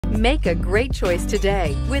Make a great choice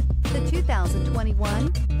today with the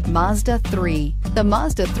 2021 Mazda 3. The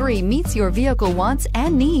Mazda 3 meets your vehicle wants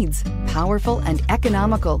and needs. Powerful and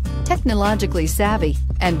economical, technologically savvy,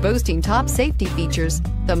 and boasting top safety features,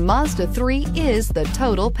 the Mazda 3 is the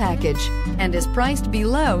total package and is priced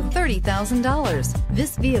below $30,000.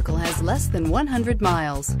 This vehicle has less than 100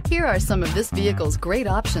 miles. Here are some of this vehicle's great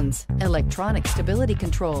options: electronic stability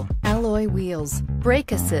control, alloy wheels,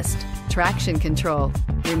 brake assist, traction control,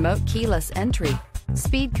 remote keyless entry,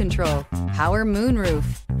 speed control, power moonroof,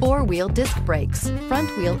 four-wheel disc brakes,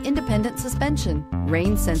 front-wheel independent suspension,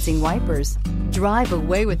 rain-sensing wipers. Drive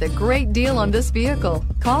away with a great deal on this vehicle.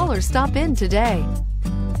 Call or stop in today.